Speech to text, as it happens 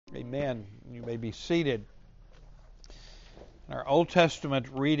Amen. You may be seated. Our Old Testament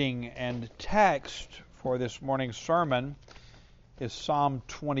reading and text for this morning's sermon is Psalm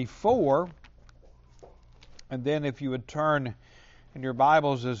 24. And then if you would turn in your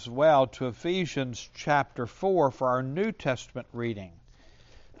Bibles as well to Ephesians chapter 4 for our New Testament reading.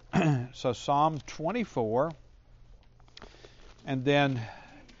 So Psalm 24 and then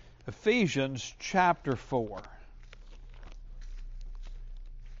Ephesians chapter 4.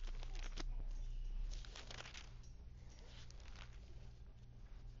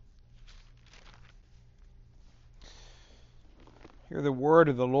 Hear the word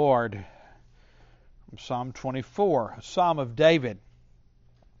of the Lord from Psalm 24, a psalm of David.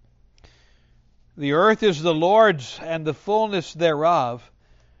 The earth is the Lord's and the fullness thereof,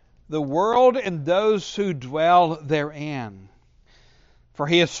 the world and those who dwell therein. For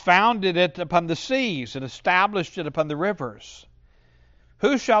he has founded it upon the seas and established it upon the rivers.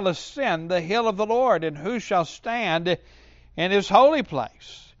 Who shall ascend the hill of the Lord, and who shall stand in his holy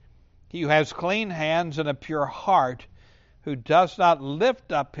place? He who has clean hands and a pure heart, who does not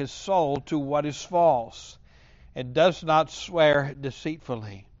lift up his soul to what is false, and does not swear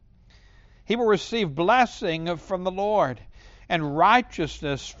deceitfully. He will receive blessing from the Lord, and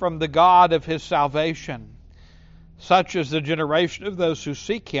righteousness from the God of his salvation. Such is the generation of those who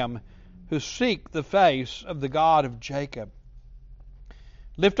seek him, who seek the face of the God of Jacob.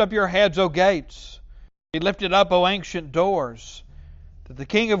 Lift up your heads, O gates. Be lifted up, O ancient doors, that the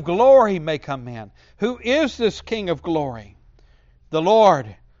King of glory may come in. Who is this King of glory? The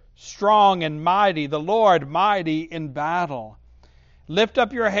Lord, strong and mighty, the Lord mighty in battle. Lift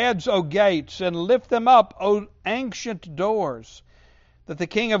up your heads, O gates, and lift them up, O ancient doors, that the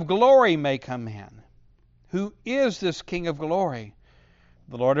King of glory may come in. Who is this King of glory?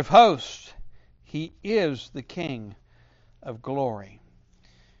 The Lord of hosts. He is the King of glory.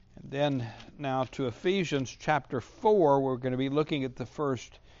 And then now to Ephesians chapter 4, we're going to be looking at the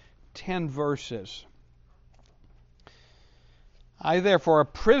first 10 verses. I, therefore, a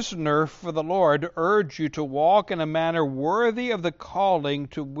prisoner for the Lord, urge you to walk in a manner worthy of the calling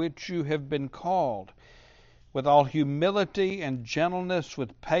to which you have been called, with all humility and gentleness,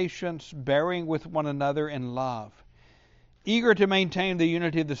 with patience, bearing with one another in love, eager to maintain the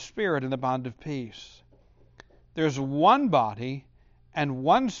unity of the Spirit in the bond of peace. There's one body and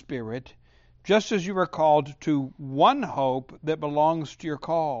one Spirit, just as you were called to one hope that belongs to your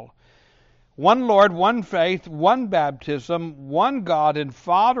call. One Lord, one faith, one baptism, one God and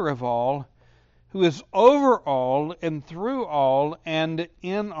Father of all, who is over all and through all and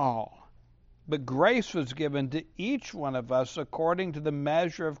in all. But grace was given to each one of us according to the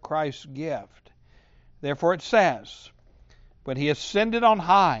measure of Christ's gift. Therefore it says, when he ascended on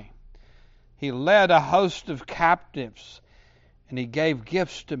high, he led a host of captives, and he gave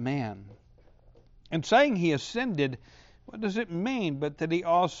gifts to men. And saying he ascended, what does it mean but that he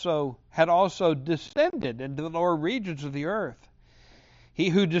had also descended into the lower regions of the earth? He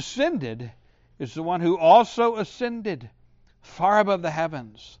who descended is the one who also ascended far above the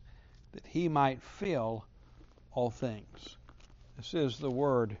heavens, that he might fill all things. This is the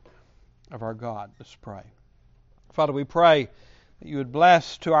word of our God. Let's pray. Father, we pray that you would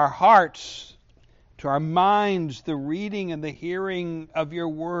bless to our hearts, to our minds, the reading and the hearing of your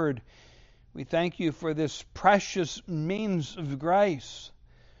word. We thank you for this precious means of grace,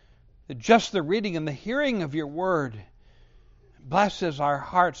 that just the reading and the hearing of your word blesses our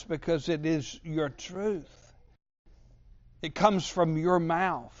hearts because it is your truth. It comes from your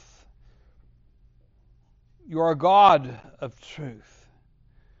mouth. You are a God of truth.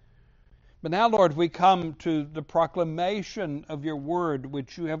 But now, Lord, we come to the proclamation of your word,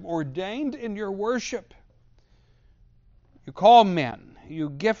 which you have ordained in your worship. You call men, you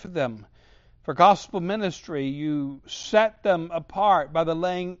gift them for gospel ministry, you set them apart by the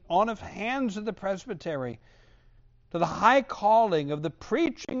laying on of hands of the presbytery to the high calling of the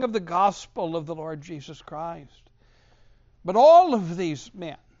preaching of the gospel of the Lord Jesus Christ. But all of these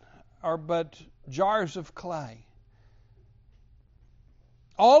men are but jars of clay.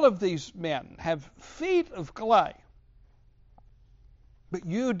 All of these men have feet of clay. But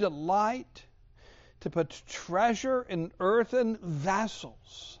you delight to put treasure in earthen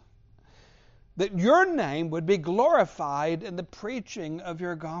vessels, that your name would be glorified in the preaching of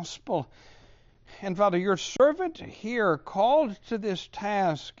your gospel. And Father, your servant here called to this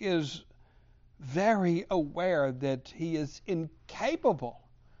task is very aware that he is incapable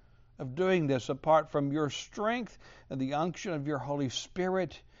of doing this apart from your strength and the unction of your Holy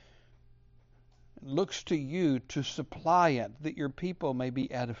Spirit. Looks to you to supply it, that your people may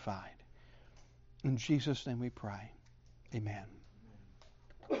be edified. In Jesus' name we pray. Amen.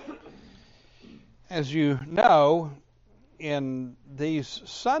 As you know, in these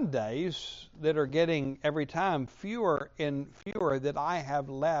Sundays that are getting every time fewer and fewer that I have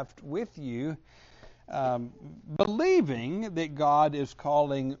left with you, believing that God is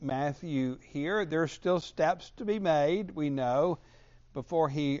calling Matthew here. There are still steps to be made, we know, before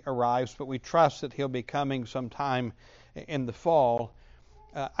he arrives, but we trust that he'll be coming sometime in the fall.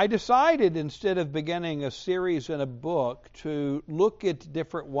 I decided, instead of beginning a series in a book, to look at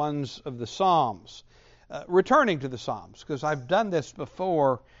different ones of the Psalms, returning to the Psalms, because I've done this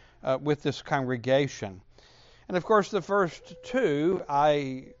before with this congregation. And of course, the first two,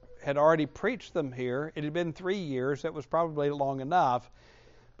 I had already preached them here. It had been 3 years. That was probably long enough.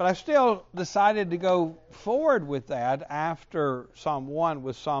 But I still decided to go forward with that after Psalm 1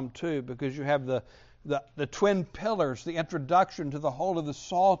 with Psalm 2, because you have the twin pillars, the introduction to the whole of the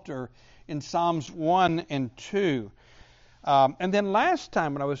Psalter in Psalms 1 and 2. And then last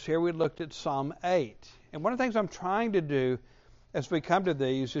time when I was here, we looked at Psalm 8. And one of the things I'm trying to do as we come to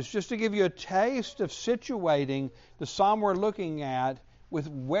these is just to give you a taste of situating the psalm we're looking at with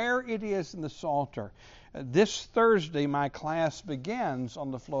where it is in the Psalter. This Thursday, my class begins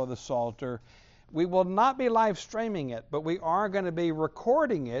on the flow of the Psalter. We will not be live streaming it, but we are going to be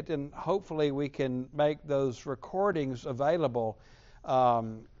recording it, and hopefully we can make those recordings available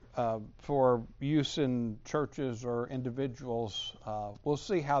for use in churches or individuals. We'll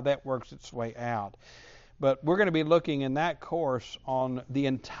see how that works its way out. But we're going to be looking in that course on the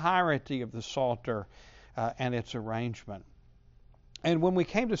entirety of the Psalter and its arrangement. And when we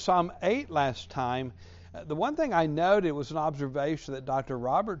came to Psalm 8 last time, the one thing I noted was an observation that Dr.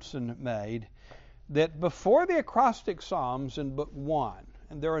 Robertson made, that before the acrostic psalms in Book 1,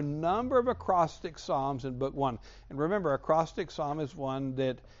 and there are a number of acrostic psalms in Book 1, and remember, acrostic psalm is one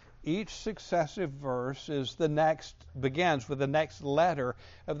that each successive verse begins with the next letter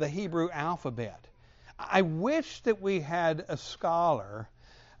of the Hebrew alphabet. I wish that we had a scholar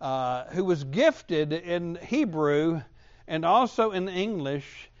who was gifted in Hebrew and also in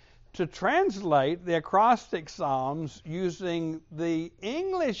English to translate the acrostic psalms using the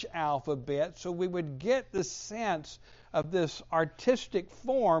English alphabet, so we would get the sense of this artistic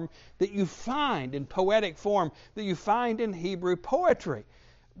form that you find in poetic form that you find in Hebrew poetry.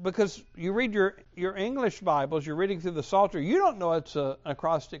 Because you read your English Bibles, you're reading through the Psalter, you don't know it's an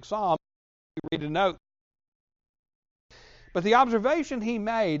acrostic psalm. You read a note. But the observation he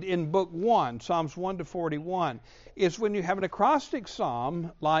made in Book 1, Psalms 1 to 41, is when you have an acrostic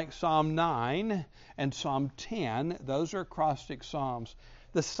psalm like Psalm 9 and Psalm 10, those are acrostic psalms,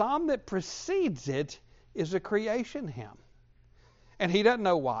 the psalm that precedes it is a creation hymn. And he doesn't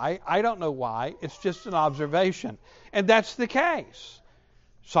know why. I don't know why. It's just an observation. And that's the case.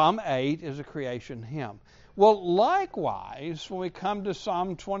 Psalm 8 is a creation hymn. Well, likewise, when we come to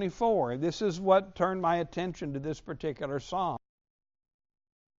Psalm 24, this is what turned my attention to this particular psalm.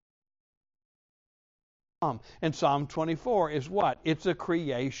 And Psalm 24 is what? It's a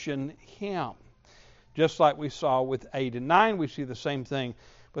creation hymn. Just like we saw with 8 and 9, we see the same thing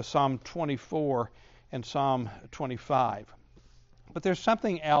with Psalm 24 and Psalm 25. But there's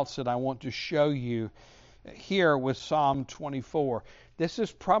something else that I want to show you here with Psalm 24. This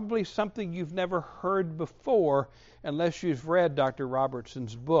is probably something you've never heard before unless you've read Dr.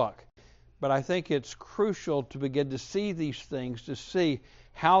 Robertson's book. But I think it's crucial to begin to see these things, to see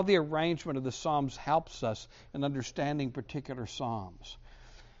how the arrangement of the Psalms helps us in understanding particular Psalms.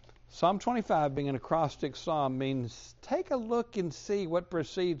 Psalm 25 being an acrostic psalm means take a look and see what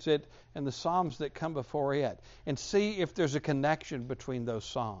precedes it and the Psalms that come before it, and see if there's a connection between those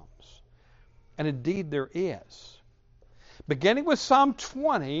Psalms. And indeed there is. Beginning with Psalm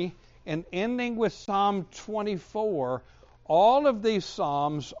 20 and ending with Psalm 24, all of these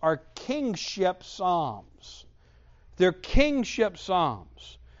Psalms are kingship Psalms. They're kingship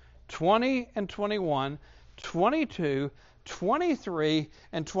Psalms. 20 and 21, 22, 23,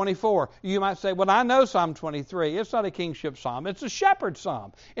 and 24. You might say, well, I know Psalm 23. It's not a kingship psalm. It's a shepherd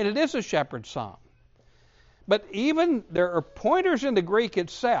psalm. And it is a shepherd psalm. But even there are pointers in the Greek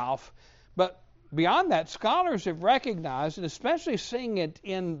itself, but beyond that, scholars have recognized, and especially seeing it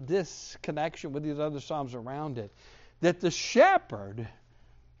in this connection with these other psalms around it, that the shepherd,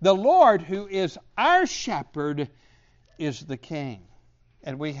 the Lord who is our shepherd, is the king.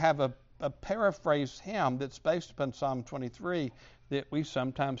 And we have a paraphrase hymn that's based upon Psalm 23 that we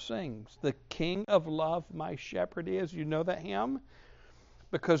sometimes sing. The King of love my shepherd is. You know that hymn?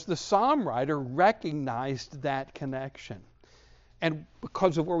 Because the psalm writer recognized that connection. And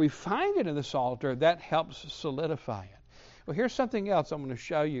because of where we find it in the Psalter, that helps solidify it. Well, here's something else I'm going to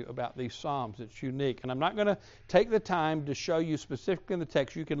show you about these Psalms that's unique. And I'm not going to take the time to show you specifically in the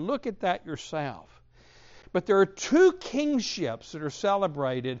text. You can look at that yourself. But there are two kingships that are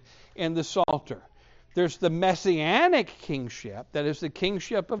celebrated in the Psalter. There's the Messianic kingship, that is the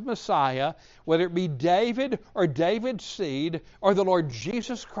kingship of Messiah, whether it be David or David's seed or the Lord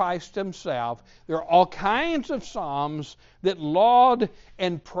Jesus Christ himself. There are all kinds of psalms that laud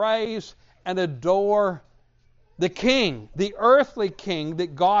and praise and adore the king, the earthly king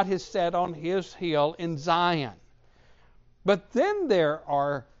that God has set on his hill in Zion. But then there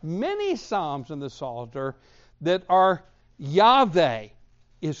are many psalms in the Psalter that are Yahweh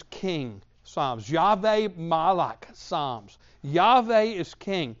is king psalms. Yahweh Malach psalms. Yahweh is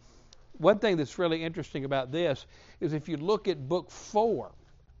king. One thing that's really interesting about this is if you look at Book 4,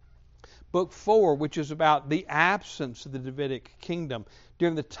 which is about the absence of the Davidic kingdom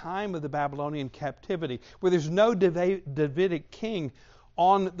during the time of the Babylonian captivity, where there's no Davidic king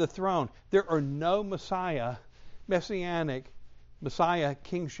on the throne. There are no Messianic Messiah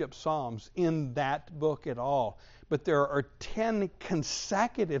kingship psalms in that book at all. But there are 10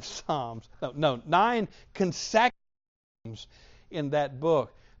 consecutive psalms, 9 consecutive psalms in that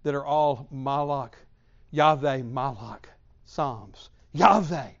book that are all Malach, Yahweh Malach psalms.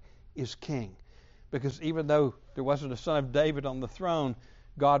 Yahweh is king. Because even though there wasn't a son of David on the throne,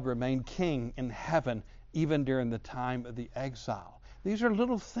 God remained king in heaven even during the time of the exile. These are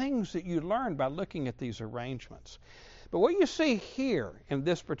little things that you learn by looking at these arrangements. But what you see here in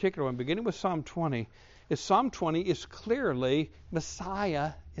this particular one, beginning with Psalm 20, is Psalm 20 is clearly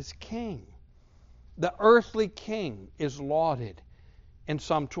Messiah is king. The earthly king is lauded in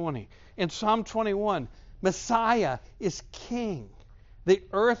Psalm 20. In Psalm 21, Messiah is king. The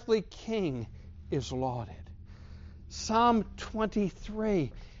earthly king is lauded. Psalm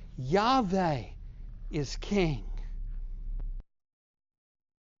 23, Yahweh is king.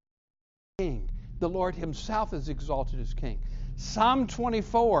 The Lord himself is exalted as king. Psalm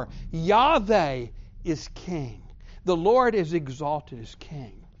 24, Yahweh is king. The Lord is exalted as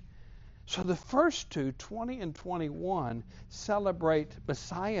king. So the first two, 20 and 21, celebrate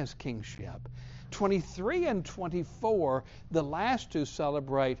Messiah's kingship. 23 and 24, the last two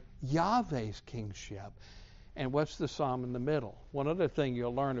celebrate Yahweh's kingship. And what's the psalm in the middle? One other thing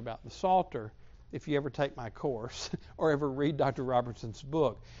you'll learn about the Psalter, if you ever take my course or ever read Dr. Robertson's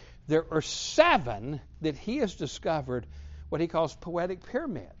book, there are 7 that he has discovered what he calls poetic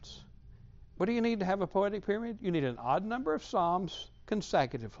pyramids. What do you need to have a poetic pyramid? You need an odd number of psalms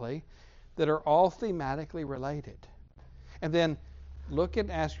consecutively that are all thematically related. And then look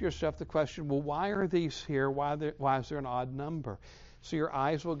and ask yourself the question, well, why are these here? Why is there an odd number? So your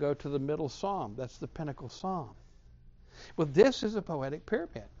eyes will go to the middle psalm. That's the pinnacle psalm. Well, this is a poetic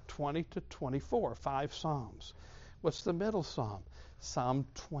pyramid, 20 to 24, 5 psalms. What's the middle psalm? Psalm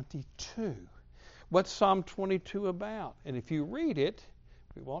 22. What's Psalm 22 about? And if you read it,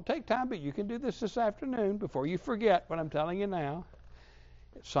 we won't take time, but you can do this afternoon before you forget what I'm telling you now.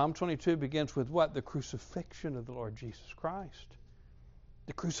 Psalm 22 begins with what? The crucifixion of the Lord Jesus Christ.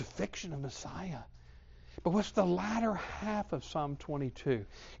 The crucifixion of Messiah. But what's the latter half of Psalm 22?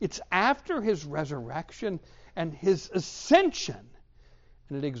 It's after his resurrection and his ascension.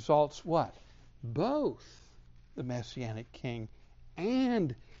 And it exalts what? Both the Messianic king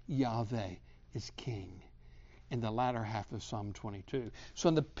and Yahweh is king in the latter half of Psalm 22. So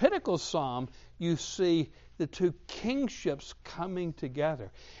in the pinnacle psalm, you see the two kingships coming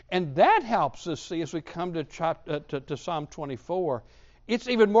together. And that helps us see as we come to Psalm 24, it's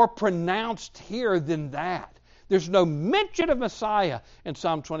even more pronounced here than that. There's no mention of Messiah in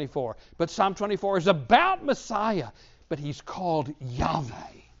Psalm 24. But Psalm 24 is about Messiah, but he's called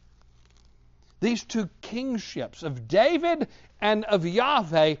Yahweh. These two kingships of David and of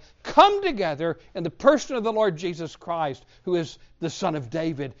Yahweh come together in the person of the Lord Jesus Christ, who is the Son of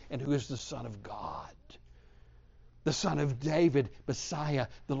David and who is the Son of God. The Son of David, Messiah,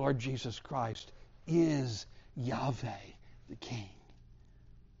 the Lord Jesus Christ, is Yahweh, the King.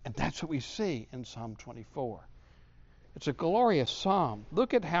 And that's what we see in Psalm 24. It's a glorious psalm.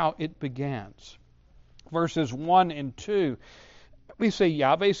 Look at how it begins. Verses 1 and 2, we see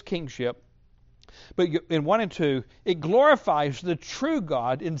Yahweh's kingship. But in 1 and 2, it glorifies the true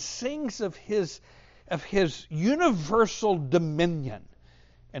God and sings of his universal dominion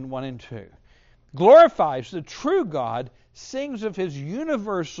in 1 and 2. Glorifies the true God, sings of his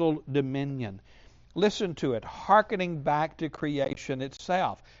universal dominion. Listen to it, hearkening back to creation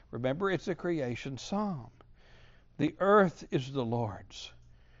itself. Remember, it's a creation psalm. The earth is the Lord's,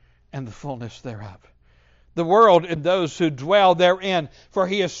 and the fullness thereof. The world and those who dwell therein. For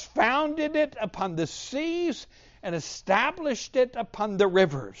he has founded it upon the seas and established it upon the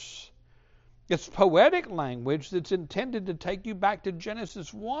rivers. It's poetic language that's intended to take you back to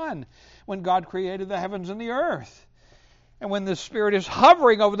Genesis 1, when God created the heavens and the earth. And when the Spirit is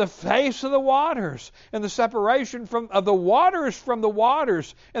hovering over the face of the waters, and the separation of the waters from the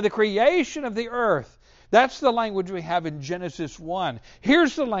waters, and the creation of the earth. That's the language we have in Genesis 1.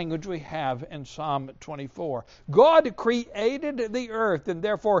 Here's the language we have in Psalm 24. God created the earth, and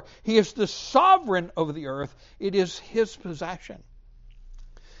therefore He is the sovereign over the earth. It is His possession.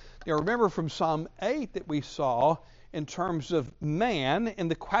 Now remember from Psalm 8 that we saw in terms of man, in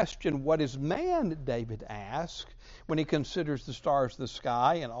the question, what is man, David asked, when he considers the stars of the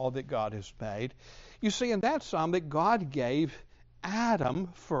sky and all that God has made. You see in that psalm that God gave Adam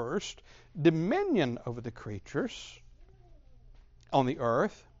first dominion over the creatures on the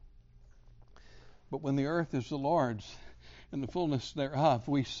earth. But when the earth is the Lord's and the fullness thereof,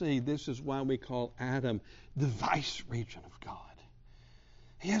 we see this is why we call Adam the vice regent of God.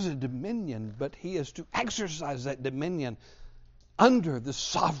 He has a dominion, but he is to exercise that dominion under the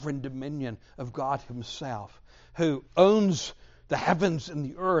sovereign dominion of God Himself, who owns the heavens and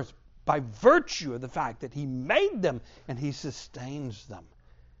the earth by virtue of the fact that He made them and He sustains them.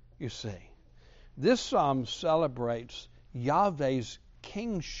 You see, this psalm celebrates Yahweh's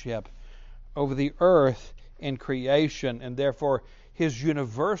kingship over the earth in creation, and therefore His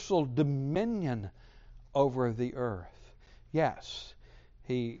universal dominion over the earth. Yes,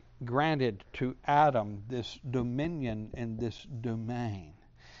 He granted to Adam this dominion and this domain.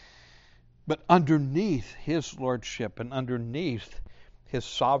 But underneath His lordship and underneath His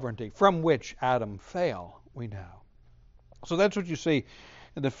sovereignty, from which Adam fell, we know. So that's what you see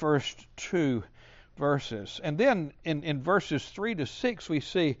in the first two verses. And then in verses 3 to 6, we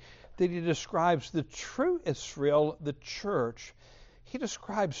see that He describes the true Israel, the church. He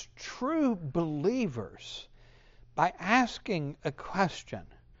describes true believers by asking a question.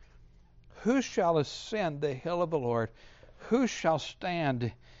 Who shall ascend the hill of the Lord? Who shall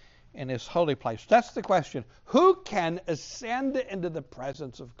stand in His holy place? That's the question. Who can ascend into the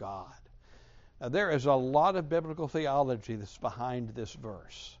presence of God? Now, there is a lot of biblical theology that's behind this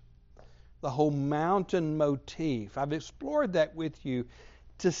verse. The whole mountain motif. I've explored that with you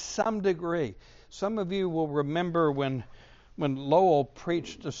to some degree. Some of you will remember when Lowell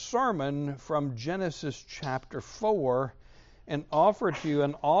preached a sermon from Genesis chapter 4 and offered to you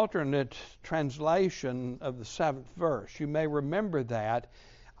an alternate translation of the 7th verse. You may remember that.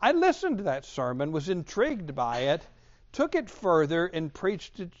 I listened to that sermon, was intrigued by it, took it further, and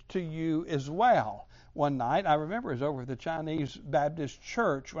preached it to you as well. One night, I remember it was over at the Chinese Baptist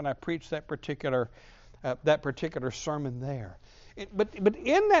Church when I preached that particular sermon there. But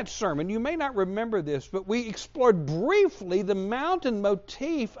in that sermon, you may not remember this, but we explored briefly the mountain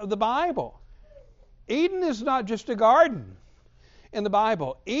motif of the Bible. Eden is not just a garden in the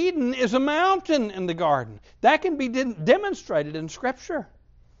Bible. Eden is a mountain in the garden. That can be demonstrated in Scripture.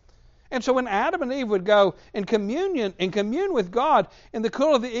 And so when Adam and Eve would go and commune with God in the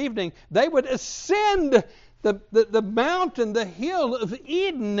cool of the evening, they would ascend the mountain, the hill of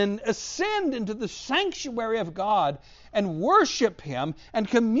Eden, and ascend into the sanctuary of God and worship Him and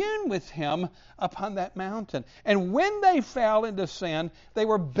commune with Him upon that mountain. And when they fell into sin, they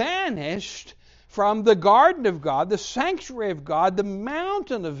were banished from the garden of God, the sanctuary of God, the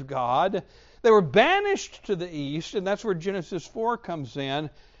mountain of God. They were banished to the east, and that's where Genesis 4 comes in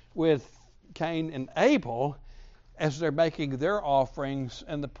with Cain and Abel as they're making their offerings.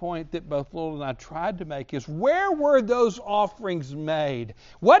 And the point that both Lowell and I tried to make is, where were those offerings made?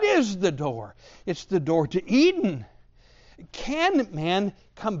 What is the door? It's the door to Eden. Can man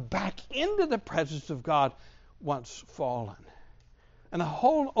come back into the presence of God once fallen? And the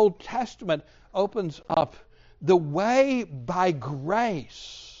whole Old Testament opens up the way by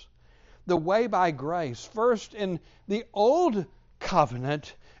grace. The way by grace. First in the Old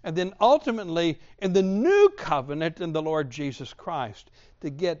Covenant, and then ultimately in the New Covenant in the Lord Jesus Christ, to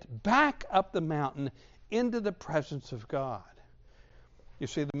get back up the mountain into the presence of God. You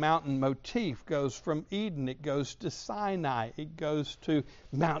see, the mountain motif goes from Eden, it goes to Sinai, it goes to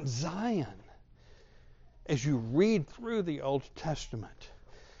Mount Zion as you read through the Old Testament.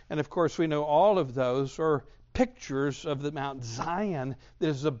 And of course, we know all of those are pictures of the Mount Zion that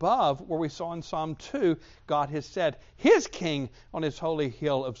is above, where we saw in Psalm 2, God has said, His King on His holy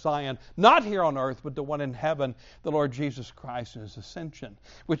hill of Zion, not here on earth, but the one in heaven, the Lord Jesus Christ and His ascension,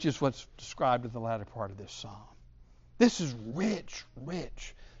 which is what's described in the latter part of this psalm. This is rich,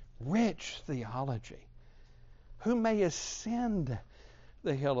 rich, rich theology. Who may ascend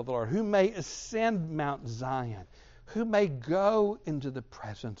the hill of the Lord? Who may ascend Mount Zion? Who may go into the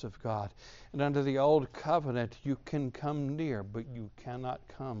presence of God? And under the old covenant, you can come near, but you cannot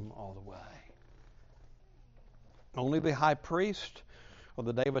come all the way. Only the high priest on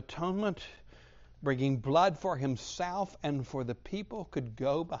the Day of Atonement, bringing blood for himself and for the people, could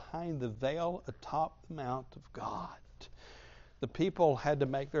go behind the veil atop the Mount of God. The people had to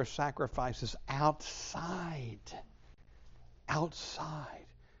make their sacrifices outside. Outside.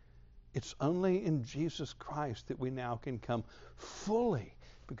 It's only in Jesus Christ that we now can come fully,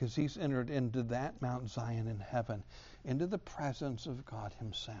 because he's entered into that Mount Zion in heaven, into the presence of God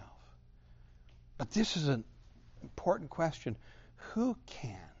himself. But this is an important question. Who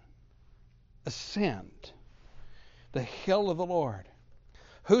can ascend the hill of the Lord?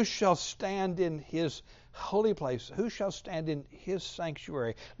 Who shall stand in his holy place? Who shall stand in his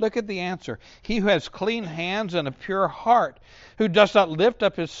sanctuary? Look at the answer. He who has clean hands and a pure heart, who does not lift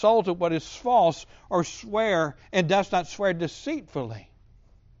up his soul to what is false or swear, and does not swear deceitfully.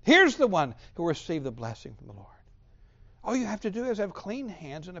 Here's the one who will receive the blessing from the Lord. All you have to do is have clean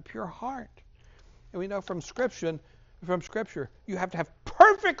hands and a pure heart. And we know from Scripture, you have to have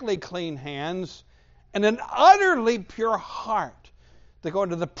perfectly clean hands and an utterly pure heart to go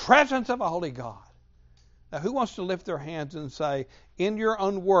into the presence of a holy God. Now, who wants to lift their hands and say, in your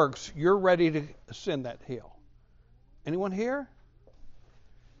own works, you're ready to ascend that hill? Anyone here?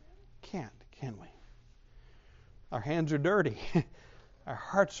 Can't, can we? Our hands are dirty. Our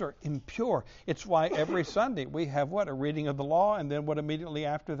hearts are impure. It's why every Sunday we have what? A reading of the law, and then what immediately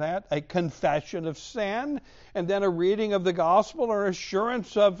after that? A confession of sin, and then a reading of the gospel or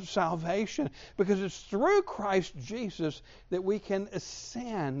assurance of salvation. Because it's through Christ Jesus that we can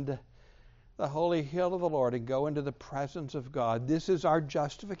ascend the holy hill of the Lord and go into the presence of God. This is our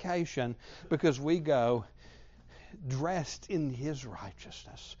justification, because we go dressed in his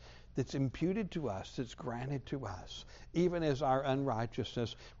righteousness that's imputed to us, that's granted to us, even as our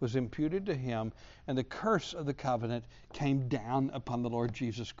unrighteousness was imputed to him, and the curse of the covenant came down upon the Lord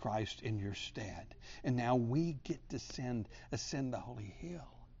Jesus Christ in your stead. And now we get to ascend the holy hill.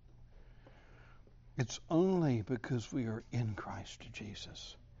 It's only because we are in Christ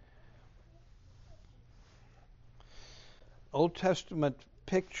Jesus. Old Testament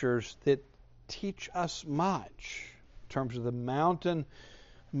pictures that teach us much in terms of the mountain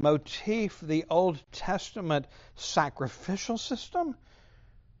motif, the Old Testament sacrificial system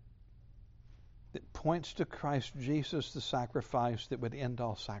that points to Christ Jesus, the sacrifice that would end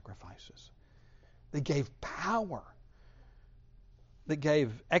all sacrifices. They gave power. They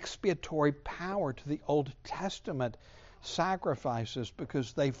gave expiatory power to the Old Testament sacrifices,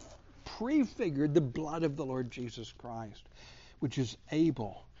 because they prefigured the blood of the Lord Jesus Christ, which is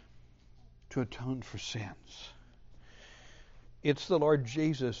able to atone for sins. It's the Lord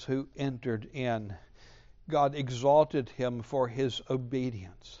Jesus who entered in. God exalted him for his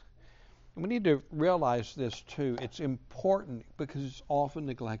obedience. And we need to realize this too. It's important because it's often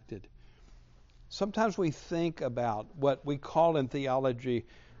neglected. Sometimes we think about what we call in theology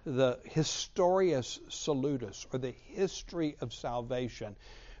the historias salutis, or the history of salvation.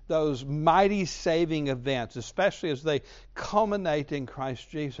 Those mighty saving events, especially as they culminate in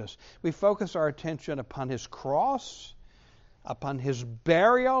Christ Jesus. We focus our attention upon his cross, upon his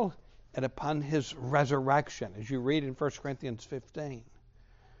burial, and upon his resurrection, as you read in 1 Corinthians 15.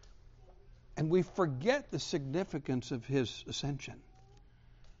 And we forget the significance of his ascension.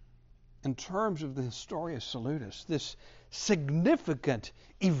 In terms of the Historia Salutis, this significant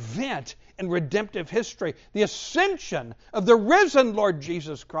event in redemptive history, the ascension of the risen Lord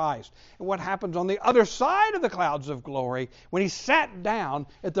Jesus Christ, and what happens on the other side of the clouds of glory when he sat down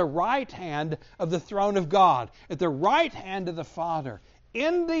at the right hand of the throne of God, at the right hand of the Father,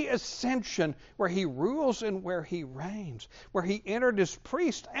 in the ascension where he rules and where he reigns, where he entered as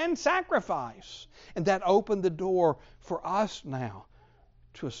priest and sacrifice. And that opened the door for us now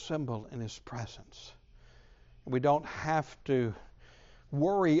to assemble in his presence. We don't have to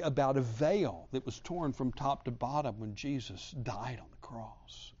worry about a veil that was torn from top to bottom when Jesus died on the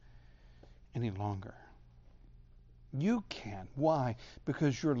cross any longer. You can. Why?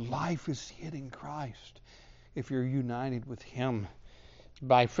 Because your life is hid in Christ. If you're united with him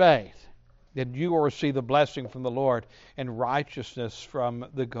by faith, then you will receive the blessing from the Lord and righteousness from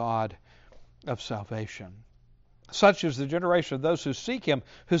the God of salvation. Such is the generation of those who seek him,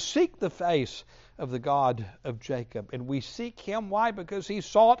 who seek the face of the God of Jacob. And we seek him. Why? Because he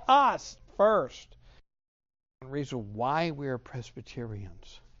sought us first. The reason why we are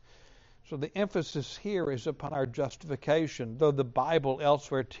Presbyterians. So the emphasis here is upon our justification, though the Bible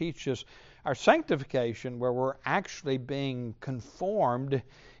elsewhere teaches our sanctification, where we're actually being conformed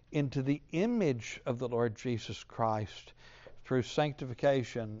into the image of the Lord Jesus Christ through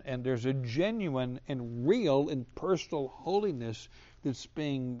sanctification. And there's a genuine and real and personal holiness that's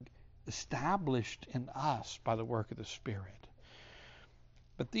being established in us by the work of the Spirit.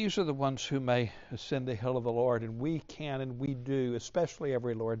 But these are the ones who may ascend the hill of the Lord, and we can and we do, especially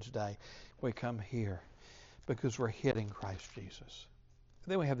every Lord's Day. We come here because we're hitting Christ Jesus.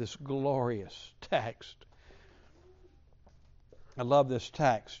 Then we have this glorious text. I love this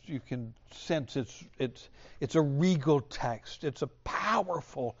text. You can sense it's a regal text. It's a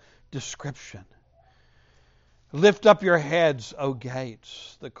powerful description. Lift up your heads, O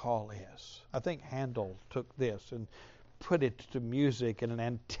gates, the call is. I think Handel took this and put it to music in an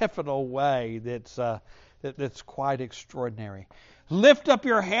antiphonal way that's quite extraordinary. Lift up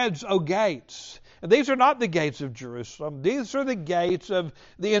your heads, O gates. And these are not the gates of Jerusalem. These are the gates of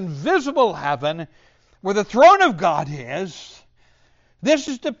the invisible heaven where the throne of God is. This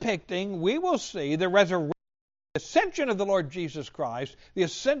is depicting, we will see, the resurrection, the ascension of the Lord Jesus Christ, the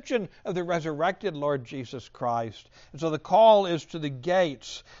ascension of the resurrected Lord Jesus Christ. And so the call is to the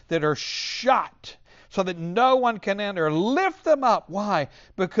gates that are shut so that no one can enter. Lift them up. Why?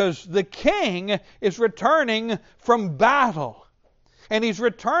 Because the King is returning from battle. And He's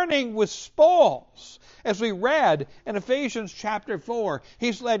returning with spoils. As we read in Ephesians chapter 4,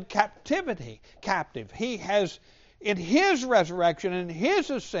 He's led captivity captive. He has, in His resurrection and His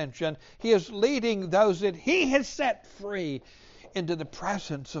ascension, He is leading those that He has set free into the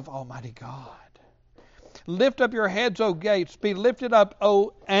presence of Almighty God. Lift up your heads, O gates. Be lifted up,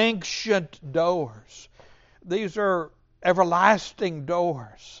 O ancient doors. These are everlasting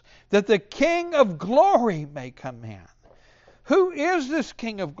doors, that the King of glory may come in. Who is this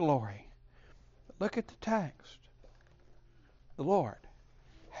King of glory? Look at the text. The Lord.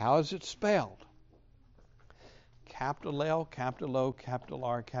 How is it spelled? Capital L, capital O, capital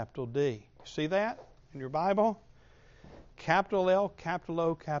R, capital D. See that in your Bible? Capital L, capital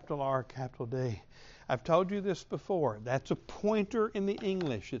O, capital R, capital D. I've told you this before. That's a pointer in the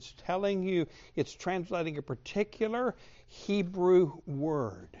English. It's telling you, it's translating a particular Hebrew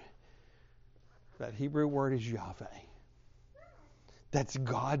word. That Hebrew word is Yahweh. That's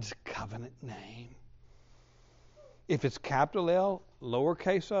God's covenant name. If it's capital L,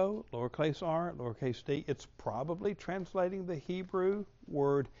 lowercase o, lowercase r, lowercase d, it's probably translating the Hebrew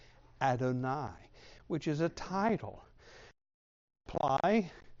word Adonai, which is a title. Apply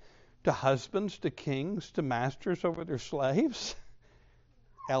to husbands, to kings, to masters over their slaves,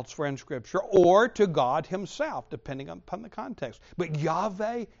 elsewhere in Scripture, or to God Himself, depending upon the context. But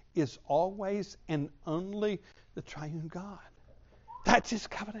Yahweh is always and only the triune God. That's His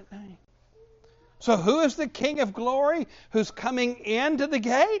covenant name. So who is the King of glory who's coming into the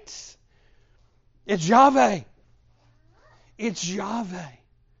gates? It's Yahweh. It's Yahweh.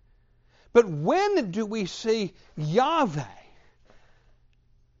 But when do we see Yahweh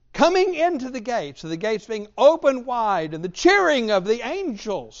coming into the gates, the gates being open wide, and the cheering of the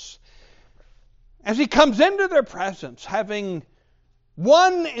angels as He comes into their presence, having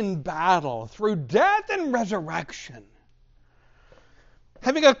won in battle through death and resurrection,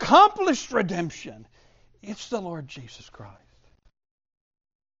 having accomplished redemption? It's the Lord Jesus Christ.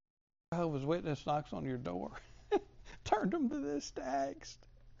 Jehovah's Witness knocks on your door. Turn them to this text.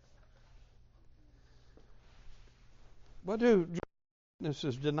 What do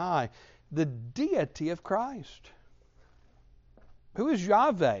witnesses deny? The deity of Christ. Who is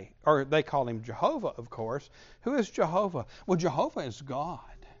Yahweh? Or they call Him Jehovah, of course. Who is Jehovah? Well, Jehovah is God.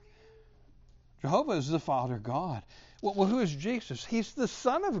 Jehovah is the Father God. Well, who is Jesus? He's the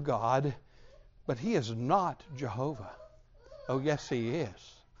Son of God, but He is not Jehovah. Oh, yes, He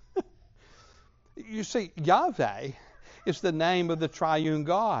is. You see, Yahweh is the name of the triune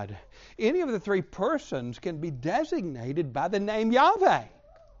God. Any of the three persons can be designated by the name Yahweh.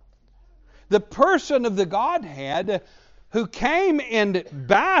 The person of the Godhead who came and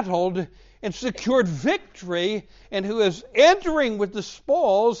battled and secured victory and who is entering with the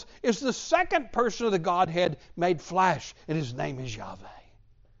spoils is the second person of the Godhead made flesh, and His name is Yahweh.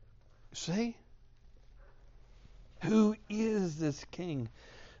 See? Who is this King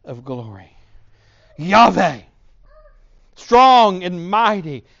of glory? Yahweh. Strong and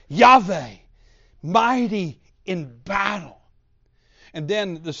mighty. Yahweh. Mighty in battle. And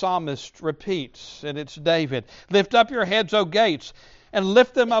then the psalmist repeats, and it's David. Lift up your heads, O gates, and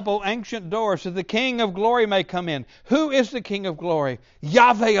lift them up, O ancient doors, so the King of glory may come in. Who is the King of glory?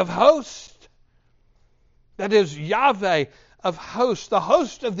 Yahweh of hosts. That is Yahweh of hosts, the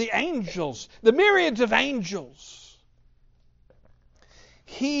host of the angels, the myriads of angels.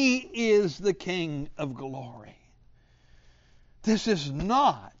 He is the King of glory. This is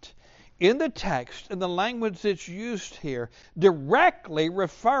not, in the text, in the language that's used here, directly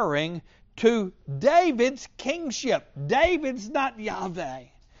referring to David's kingship. David's not Yahweh.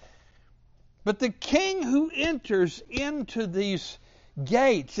 But the king who enters into these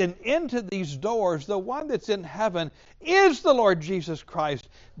gates and into these doors, the one that's in heaven, is the Lord Jesus Christ,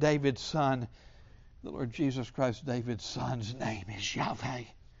 David's son. The Lord Jesus Christ, David's son's name is Yahweh.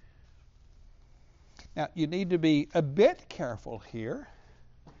 Now, you need to be a bit careful here.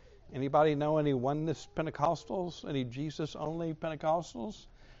 Anybody know any oneness Pentecostals? Any Jesus-only Pentecostals?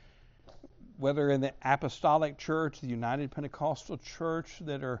 Whether in the Apostolic Church, the United Pentecostal Church,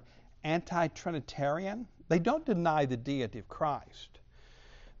 that are anti-Trinitarian? They don't deny the deity of Christ.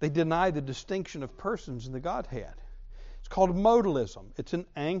 They deny the distinction of persons in the Godhead. It's called modalism. It's an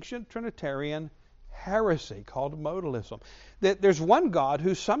ancient Trinitarian heresy called modalism. There's one God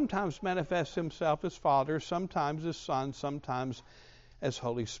who sometimes manifests himself as Father, sometimes as Son, sometimes as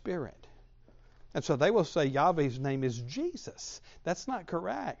Holy Spirit. And so they will say Yahweh's name is Jesus. That's not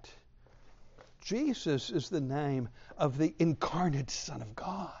correct. Jesus is the name of the incarnate Son of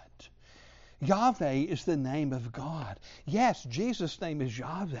God. Yahweh is the name of God. Yes, Jesus' name is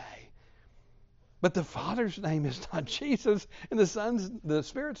Yahweh. But the Father's name is not Jesus, and the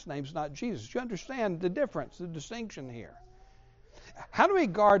Spirit's name is not Jesus. You understand the difference, the distinction here. How do we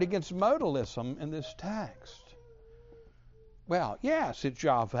guard against modalism in this text? Well, yes, it's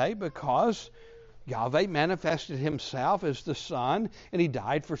Yahweh because Yahweh manifested himself as the Son, and he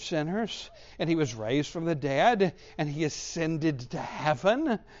died for sinners, and he was raised from the dead, and he ascended to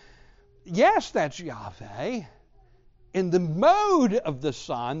heaven. Yes, that's Yahweh. In the mode of the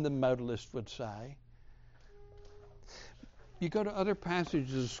Son, the modalist would say. You go to other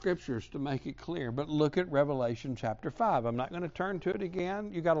passages of Scriptures to make it clear, but look at Revelation chapter 5. I'm not going to turn to it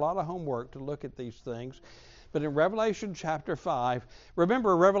again. You've got a lot of homework to look at these things. But in Revelation chapter 5,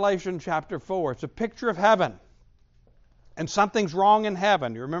 remember Revelation chapter 4, it's a picture of heaven. And something's wrong in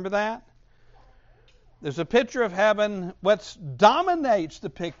heaven. You remember that? There's a picture of heaven. What dominates the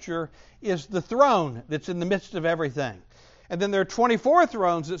picture is the throne that's in the midst of everything. And then there are 24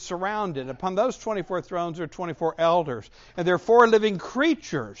 thrones that surround it. Upon those 24 thrones are 24 elders. And there are 4 living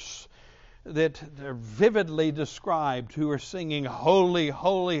creatures that are vividly described who are singing, "Holy,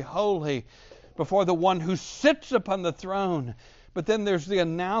 holy, holy," before the one who sits upon the throne. But then there's the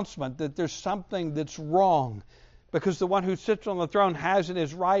announcement that there's something that's wrong, because the one who sits on the throne has in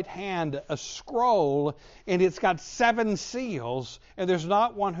his right hand a scroll, and it's got 7 seals, and there's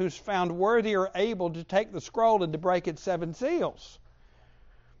not one who's found worthy or able to take the scroll and to break its 7 seals.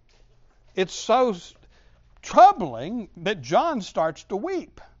 It's so troubling that John starts to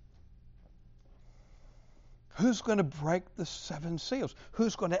weep. Who's going to break the 7 seals?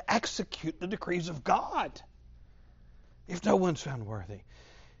 Who's going to execute the decrees of God if no one's found worthy?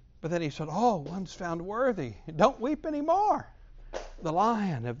 But then he said, one's found worthy. Don't weep anymore. The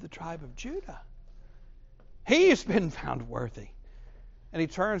Lion of the tribe of Judah. He's been found worthy. And he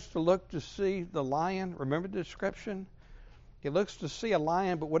turns to look to see the lion. Remember the description? He looks to see a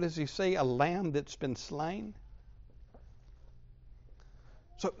lion, but what does he see? A lamb that's been slain.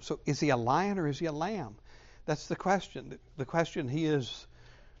 So is he a lion or is he a lamb? That's the question. The question, he is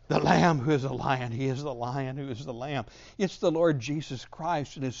the Lamb who is a lion. He is the Lion who is the Lamb. It's the Lord Jesus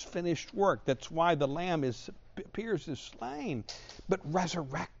Christ and his finished work. That's why the Lamb appears as slain, but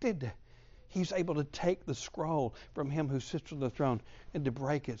resurrected. He's able to take the scroll from him who sits on the throne and to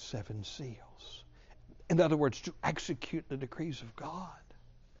break its 7 seals. In other words, to execute the decrees of God.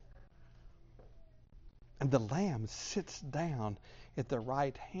 And the Lamb sits down at the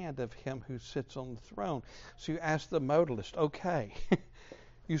right hand of him who sits on the throne. So you ask the modalist, okay,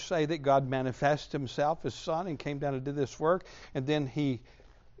 you say that God manifests himself as Son and came down to do this work, and then he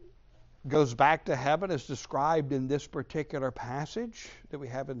goes back to heaven as described in this particular passage that we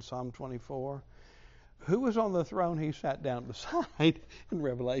have in Psalm 24. Who was on the throne he sat down beside in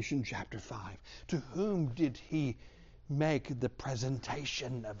Revelation chapter 5? To whom did he make the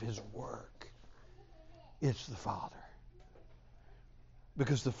presentation of his work? It's the Father.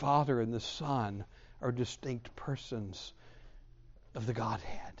 Because the Father and the Son are distinct persons of the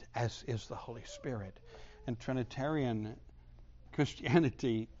Godhead, as is the Holy Spirit. And Trinitarian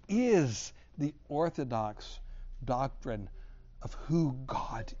Christianity is the orthodox doctrine of who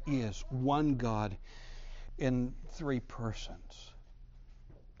God is, one God in 3 persons.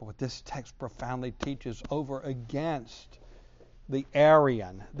 But what this text profoundly teaches over against the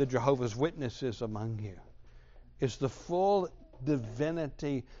Arian, the Jehovah's Witnesses among you, is the full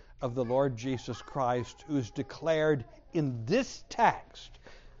divinity of the Lord Jesus Christ, who is declared in this text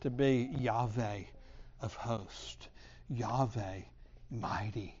to be Yahweh of hosts, Yahweh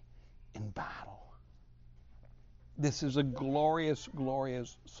mighty in battle. This is a glorious,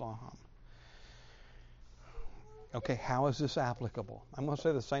 glorious psalm. Okay, how is this applicable? I'm going to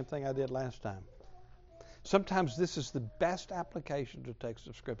say the same thing I did last time. Sometimes this is the best application to text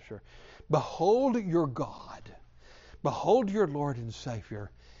of Scripture. Behold your God. Behold your Lord and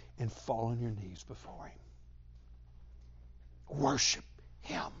Savior, and fall on your knees before Him. Worship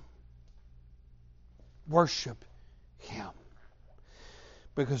Him. Worship Him.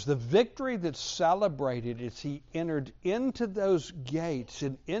 Because the victory that's celebrated is He entered into those gates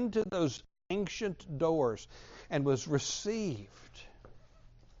and into those ancient doors and was received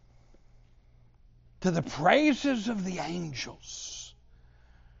to the praises of the angels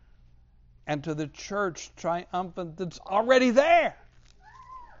and to the church triumphant that's already there.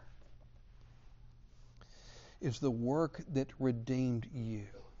 Is the work that redeemed you,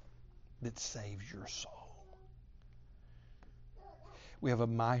 that saves your soul. We have a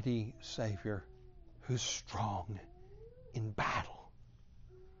mighty Savior who's strong in battle.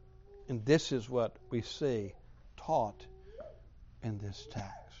 And this is what we see taught in this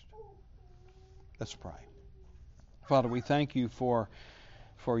text. Let's pray. Father, we thank you for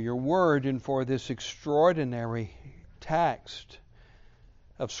your word and for this extraordinary text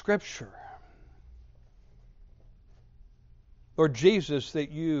of Scripture. Lord Jesus, that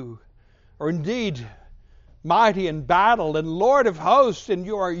you are indeed mighty in battle and Lord of hosts, and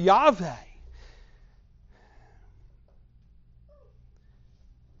you are Yahweh.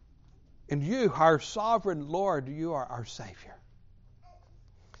 And you, our sovereign Lord, you are our Savior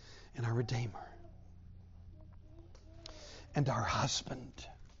and our Redeemer and our husband.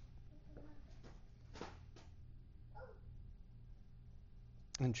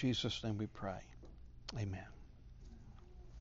 In Jesus' name we pray. Amen.